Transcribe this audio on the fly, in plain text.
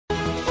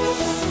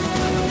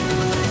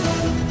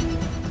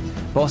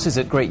Bosses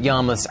at Great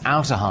Yarmouth's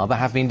Outer Harbour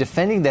have been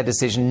defending their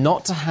decision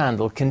not to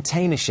handle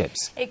container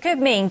ships. It could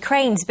mean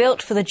cranes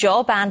built for the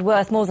job and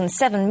worth more than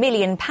 £7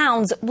 million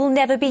will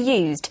never be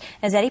used,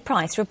 as Eddie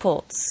Price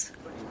reports.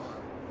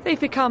 They've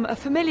become a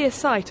familiar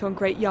sight on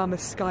Great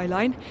Yarmouth's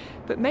skyline,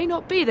 but may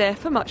not be there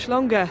for much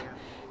longer.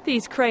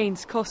 These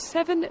cranes cost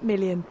 £7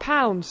 million.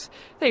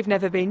 They've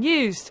never been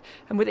used,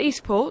 and with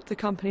Eastport, the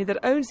company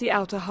that owns the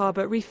Outer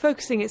Harbour,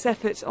 refocusing its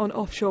efforts on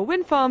offshore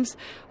wind farms,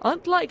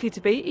 aren't likely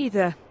to be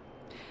either.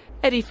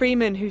 Eddie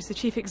Freeman, who's the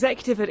chief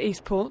executive at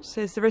Eastport,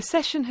 says the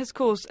recession has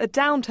caused a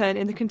downturn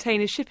in the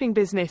container shipping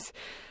business,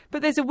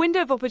 but there's a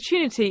window of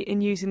opportunity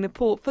in using the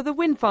port for the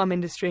wind farm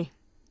industry.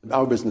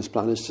 Our business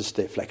plan is to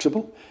stay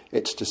flexible,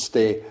 it's to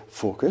stay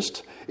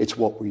focused, it's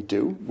what we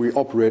do. We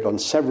operate on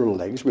several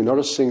legs, we're not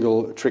a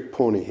single trick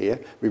pony here,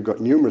 we've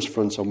got numerous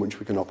fronts on which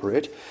we can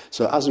operate.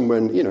 So as and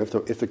when,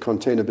 if the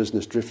container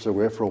business drifts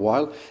away for a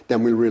while,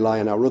 then we rely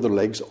on our other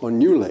legs on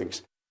new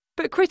legs.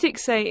 But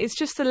critics say it's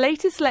just the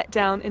latest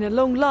letdown in a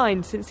long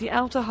line since the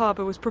Outer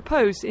Harbour was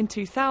proposed in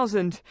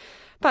 2000.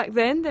 Back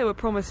then, there were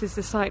promises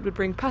the site would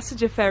bring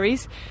passenger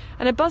ferries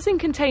and a buzzing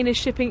container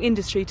shipping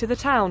industry to the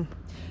town.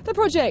 The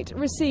project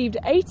received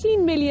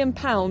 £18 million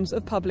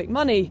of public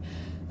money.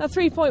 Now,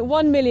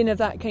 £3.1 million of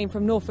that came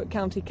from Norfolk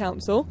County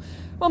Council,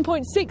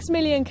 £1.6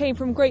 million came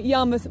from Great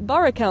Yarmouth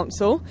Borough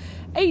Council,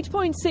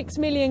 £8.6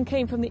 million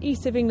came from the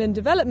East of England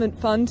Development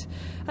Fund,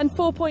 and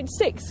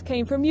 £4.6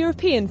 came from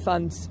European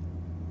funds.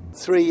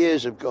 3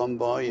 years have gone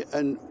by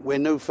and we're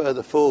no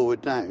further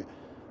forward now.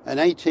 And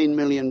 £18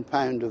 million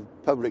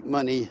of public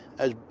money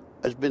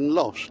has been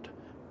lost,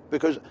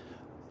 because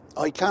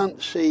I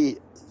can't see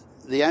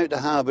the Outer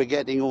Harbour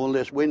getting all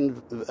this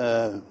wind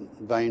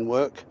vane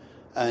work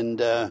and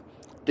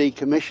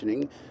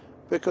decommissioning,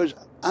 because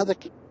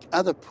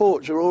other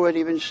ports are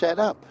already been set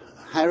up.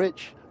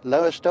 Harwich,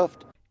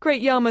 Lowestoft.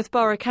 Great Yarmouth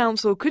Borough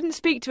Council couldn't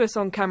speak to us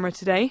on camera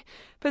today,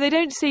 but they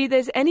don't see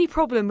there's any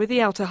problem with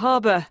the Outer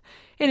Harbour.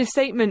 In a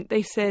statement,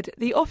 they said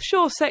the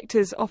offshore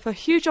sectors offer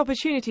huge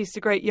opportunities to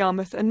Great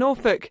Yarmouth and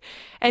Norfolk.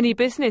 Any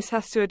business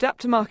has to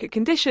adapt to market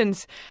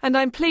conditions, and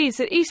I'm pleased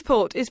that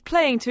Eastport is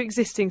playing to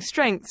existing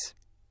strengths.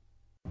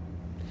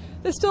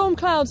 The storm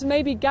clouds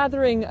may be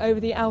gathering over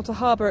the Outer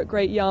Harbour at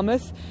Great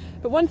Yarmouth,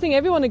 but one thing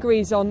everyone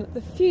agrees on,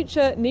 the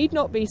future need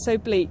not be so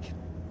bleak.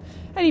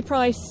 Eddie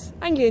Price,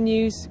 Anglia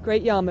News,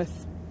 Great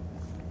Yarmouth.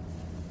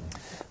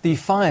 The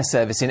fire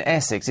service in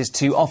Essex is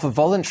to offer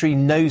voluntary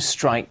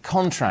no-strike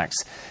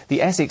contracts.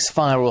 The Essex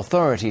Fire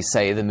Authorities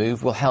say the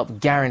move will help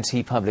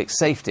guarantee public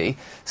safety.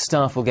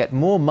 Staff will get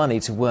more money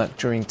to work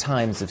during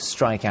times of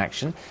strike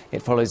action.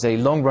 It follows a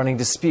long-running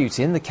dispute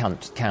in the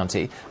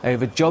county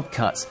over job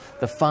cuts.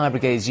 The Fire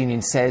Brigade's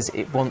union says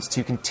it wants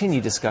to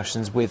continue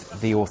discussions with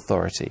the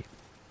authority.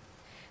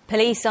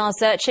 Police are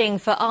searching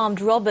for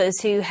armed robbers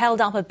who held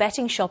up a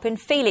betting shop in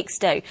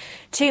Felixstowe.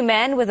 Two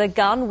men with a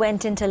gun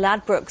went into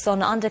Ladbrokes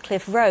on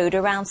Undercliff Road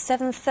around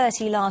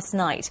 7:30 last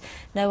night.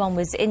 No one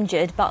was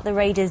injured, but the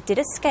raiders did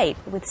escape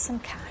with some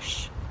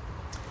cash.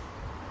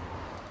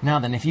 Now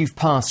then, if you've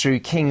passed through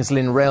Kings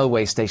Lynn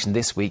railway station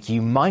this week,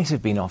 you might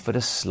have been offered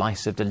a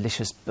slice of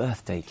delicious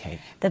birthday cake.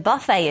 The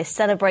buffet is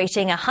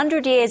celebrating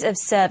 100 years of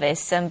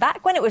service, and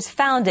back when it was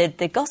founded,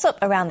 the gossip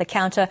around the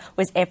counter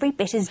was every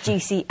bit as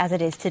juicy as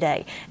it is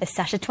today, as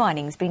Sasha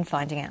Twining's been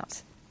finding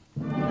out.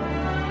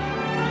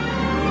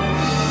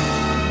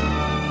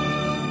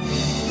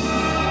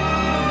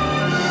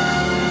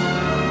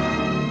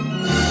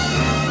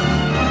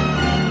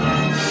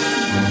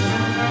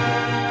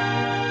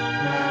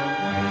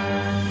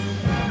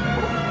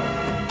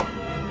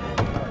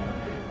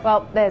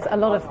 Well, there's a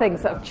lot of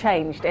things that have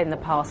changed in the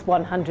past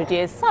 100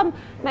 years, some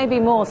maybe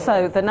more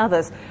so than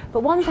others.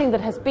 But one thing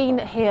that has been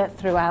here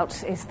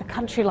throughout is the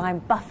Country Line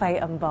Buffet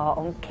and Bar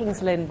on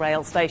Kings Lynn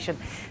rail station.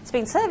 It's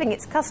been serving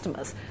its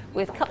customers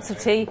with cups of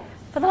tea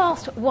for the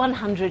last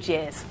 100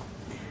 years.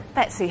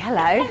 Betsy,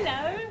 hello.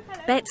 Hello.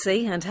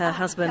 Betsy and her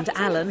husband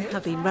Alan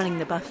have been running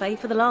the buffet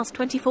for the last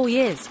 24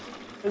 years.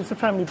 It's a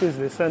family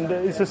business and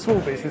it's a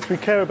small business. We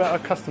care about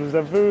our customers.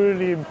 They're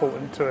really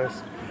important to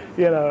us.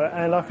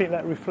 And I think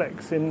that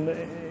reflects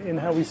in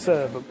how we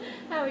serve them.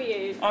 How are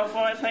you? I'm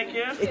fine, thank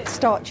you. It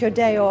starts your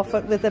day off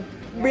with a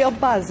real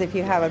buzz if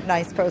you have a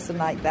nice person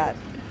like that.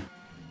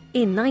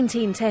 In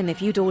 1910,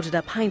 if you'd ordered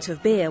a pint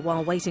of beer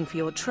while waiting for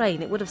your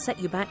train, it would have set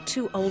you back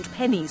 2 old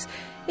pennies.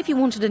 If you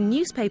wanted a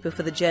newspaper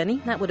for the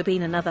journey, that would have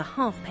been another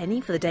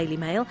halfpenny for the Daily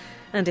Mail.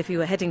 And if you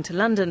were heading to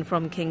London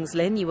from Kings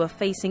Lynn, you were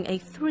facing a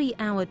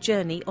 3-hour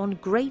journey on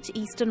Great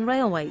Eastern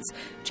Railways,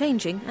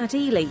 changing at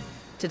Ely.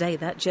 Today,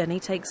 that journey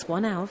takes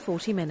 1 hour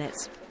 40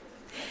 minutes.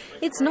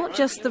 It's not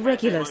just the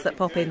regulars that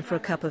pop in for a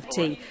cup of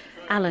tea.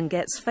 Alan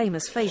gets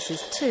famous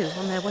faces too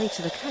on their way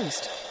to the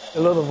coast. A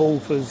lot of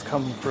authors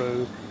come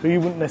through who you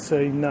wouldn't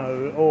necessarily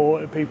know,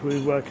 or people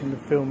who work in the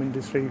film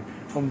industry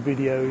on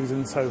videos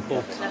and so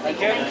forth. Thank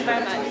you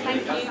very much.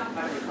 Thank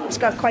you. It's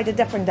got quite a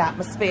different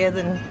atmosphere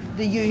than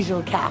the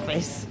usual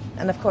cafes.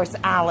 And of course,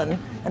 Alan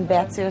and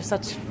Betsy are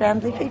such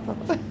friendly people.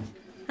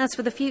 As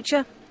for the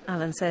future,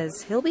 Alan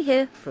says he'll be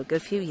here for a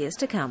good few years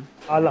to come.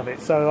 I love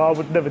it, so I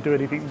would never do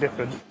anything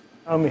different.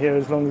 I'm here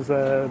as long as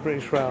the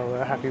British Rail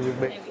are happy with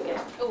me.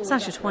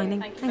 Sasha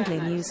Twining,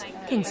 Anglia News,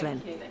 King's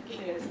Lynn.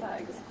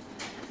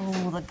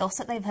 Oh, the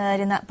gossip they've heard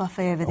in that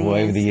buffet over the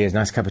years. Over the years.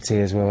 Nice cup of tea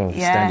as well.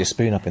 Yeah. Stand your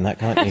spoon up in that,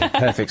 can't you?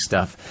 Perfect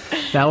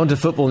stuff. Now on to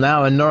football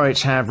now, and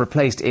Norwich have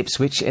replaced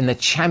Ipswich in the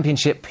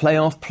Championship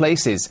playoff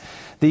places.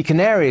 The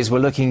Canaries were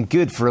looking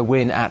good for a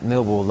win at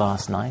Millwall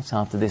last night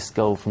after this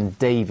goal from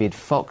David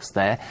Fox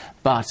there,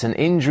 but an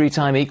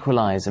injury-time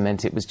equaliser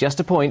meant it was just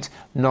a point.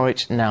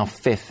 Norwich now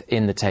 5th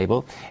in the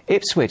table.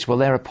 Ipswich, well,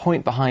 they're a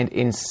point behind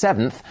in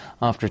 7th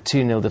after a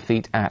 2-0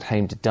 defeat at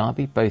home to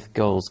Derby, both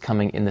goals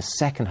coming in the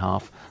second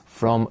half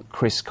from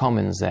Chris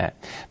Commons there.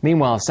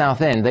 Meanwhile,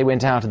 Southend, they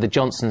went out of the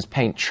Johnson's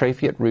Paint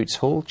Trophy at Roots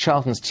Hall.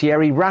 Charlton's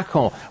Thierry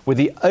Racon with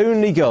the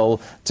only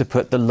goal to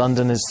put the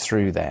Londoners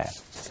through there.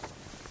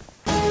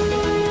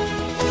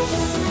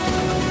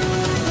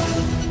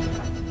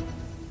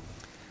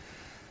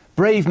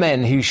 Brave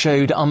men who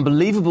showed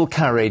unbelievable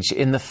courage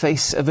in the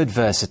face of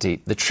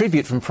adversity. The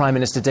tribute from Prime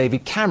Minister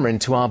David Cameron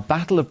to our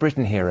Battle of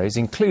Britain heroes,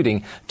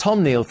 including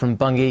Tom Neal from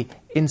Bungay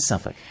in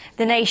Suffolk.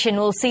 The nation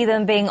will see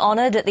them being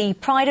honoured at the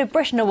Pride of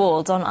Britain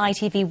Awards on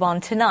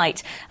ITV1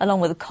 tonight,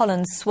 along with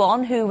Colin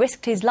Swan, who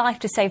risked his life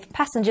to save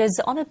passengers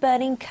on a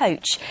burning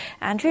coach.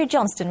 Andrea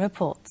Johnston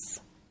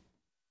reports.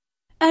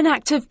 An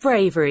act of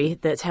bravery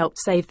that helped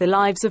save the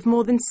lives of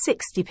more than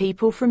 60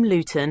 people from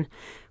Luton.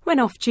 When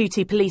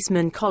off-duty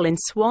policeman Colin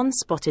Swan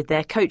spotted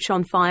their coach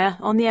on fire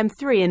on the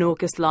M3 in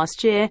August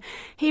last year,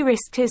 he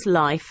risked his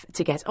life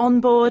to get on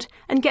board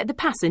and get the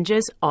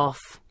passengers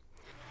off.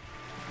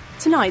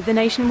 Tonight, the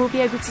nation will be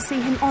able to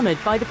see him honoured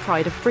by the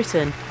Pride of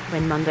Britain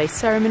when Monday's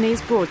ceremony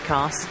is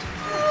broadcast.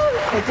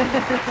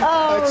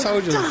 I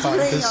told you the part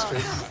of history.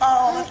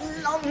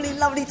 Oh, lovely,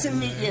 lovely to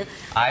meet you.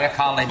 Hiya,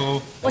 Colin.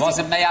 It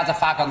wasn't me, I had a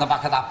fag on the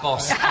back of that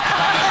bus.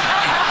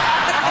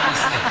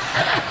 Honestly.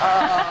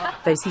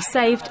 Those he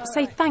saved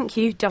say thank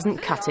you doesn't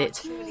cut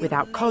it.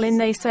 Without Colin,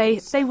 they say,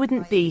 they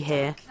wouldn't be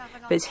here.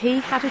 But he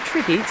had a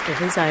tribute of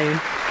his own.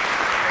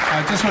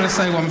 I just want to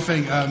say one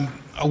thing.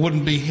 I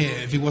wouldn't be here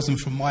if it wasn't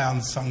for my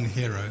unsung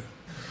hero.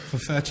 For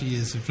 30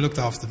 years, who've looked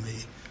after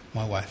me,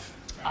 my wife.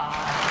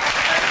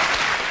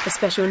 A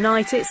special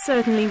night it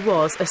certainly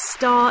was. A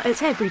star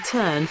at every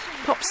turn.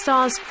 Pop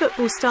stars,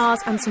 football stars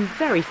and some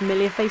very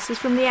familiar faces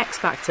from the X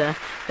Factor.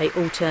 They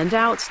all turned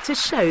out to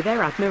show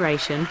their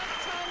admiration.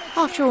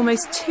 After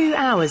almost 2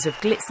 hours of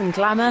glitz and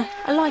glamour,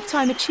 a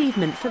lifetime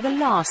achievement for the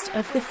last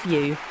of the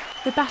few,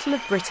 the Battle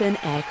of Britain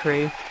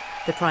aircrew.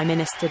 The Prime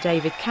Minister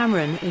David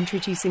Cameron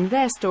introducing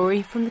their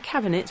story from the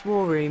Cabinet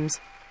war rooms.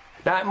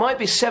 Now, it might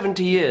be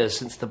 70 years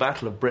since the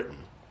Battle of Britain,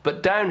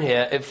 but down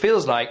here it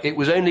feels like it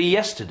was only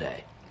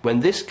yesterday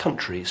when this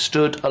country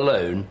stood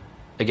alone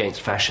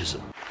against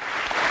fascism.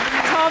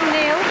 Tom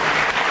Neal.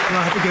 Can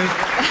I have a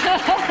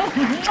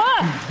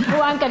go?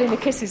 Oh, I'm getting the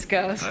kisses,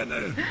 girls. I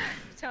know.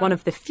 One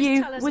of the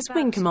few was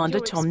Wing Commander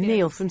Tom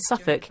Neal from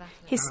Suffolk.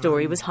 His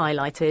story was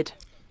highlighted.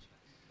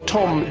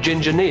 Tom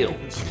Ginger Neal,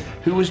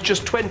 who was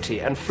just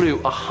 20 and flew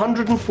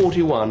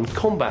 141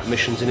 combat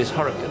missions in his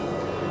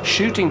Hurricane,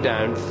 shooting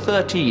down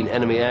 13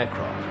 enemy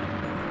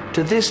aircraft.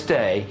 To this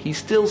day, he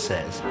still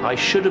says, I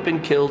should have been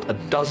killed a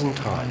dozen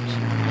times.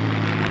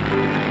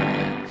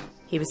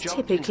 He was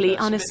typically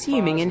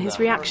unassuming in his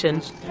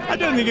reaction. I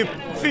don't think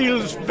it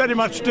feels very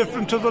much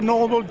different to the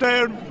normal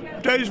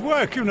day's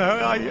work, you know.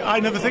 I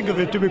never think of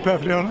it, to be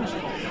perfectly honest.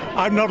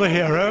 I'm not a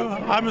hero,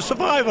 I'm a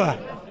survivor.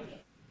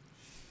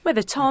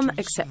 Whether Tom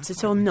accepts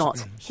it or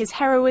not, his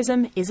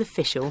heroism is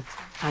official,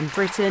 and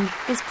Britain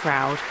is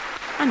proud.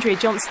 Andrea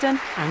Johnston,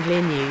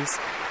 Anglia News.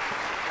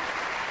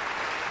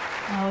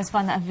 I always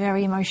find that a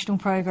very emotional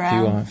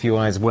programme. A few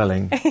eyes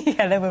welling.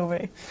 Yeah, there will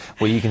be.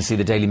 Well, you can see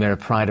the Daily Mirror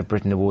Pride of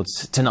Britain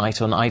Awards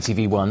tonight on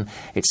ITV1.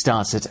 It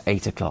starts at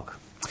 8 o'clock.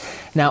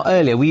 Now,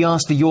 earlier we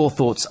asked for your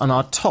thoughts on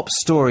our top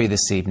story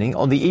this evening.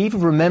 On the eve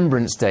of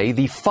Remembrance Day,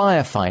 the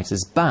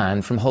firefighters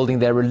banned from holding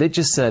their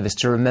religious service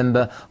to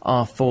remember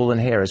our fallen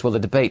heroes. Well, the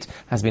debate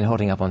has been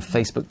hotting up on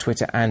Facebook,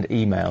 Twitter and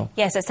email.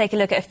 Yes, let's take a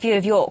look at a few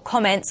of your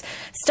comments,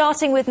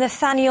 starting with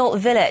Nathaniel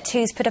Villett,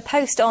 who's put a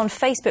post on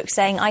Facebook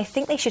saying, I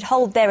think they should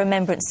hold their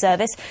remembrance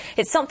service.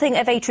 It's something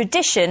of a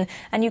tradition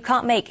and you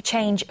can't make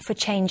change for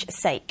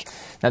change's sake.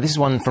 Now, this is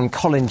one from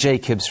Colin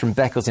Jacobs from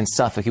Beccles in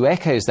Suffolk, who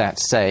echoes that,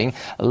 saying,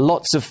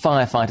 lots of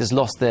firefighters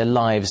lost their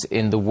lives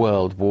in the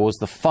world wars.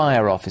 The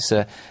fire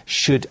officer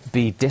should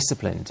be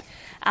disciplined.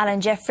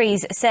 Alan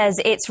Jeffries says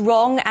it's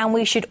wrong and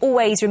we should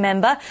always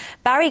remember.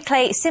 Barry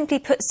Clay simply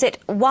puts it,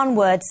 one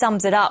word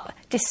sums it up,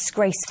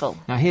 disgraceful.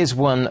 Now here's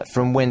one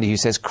from Wendy who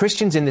says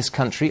Christians in this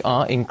country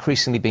are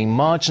increasingly being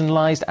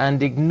marginalised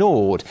and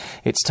ignored.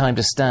 It's time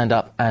to stand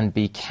up and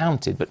be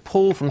counted. But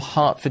Paul from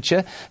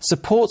Hertfordshire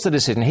supports the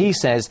decision. He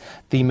says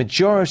the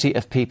majority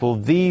of people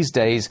these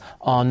days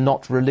are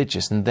not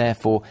religious and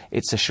therefore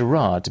it's a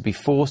charade to be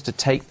forced to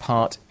take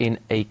part in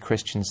a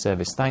Christian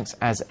service. Thanks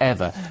as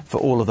ever for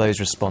all of those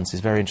responses.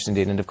 Very interesting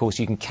indeed. And of course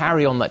you can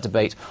carry on that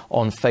debate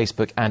on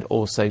Facebook and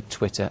also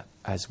Twitter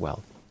as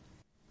well.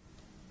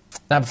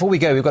 Now, before we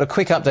go, we've got a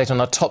quick update on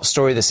our top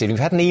story this evening.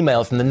 We've had an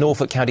email from the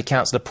Norfolk County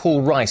Councillor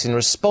Paul Rice in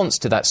response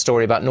to that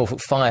story about Norfolk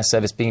Fire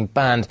Service being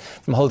banned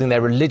from holding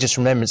their religious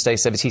Remembrance Day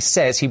service. He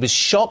says he was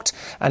shocked,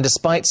 and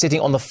despite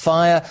sitting on the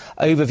fire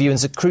overview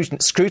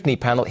and scrutiny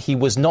panel, he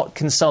was not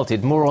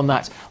consulted. More on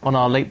that on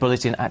our late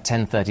bulletin at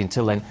 10:30.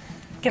 Until then,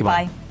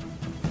 goodbye.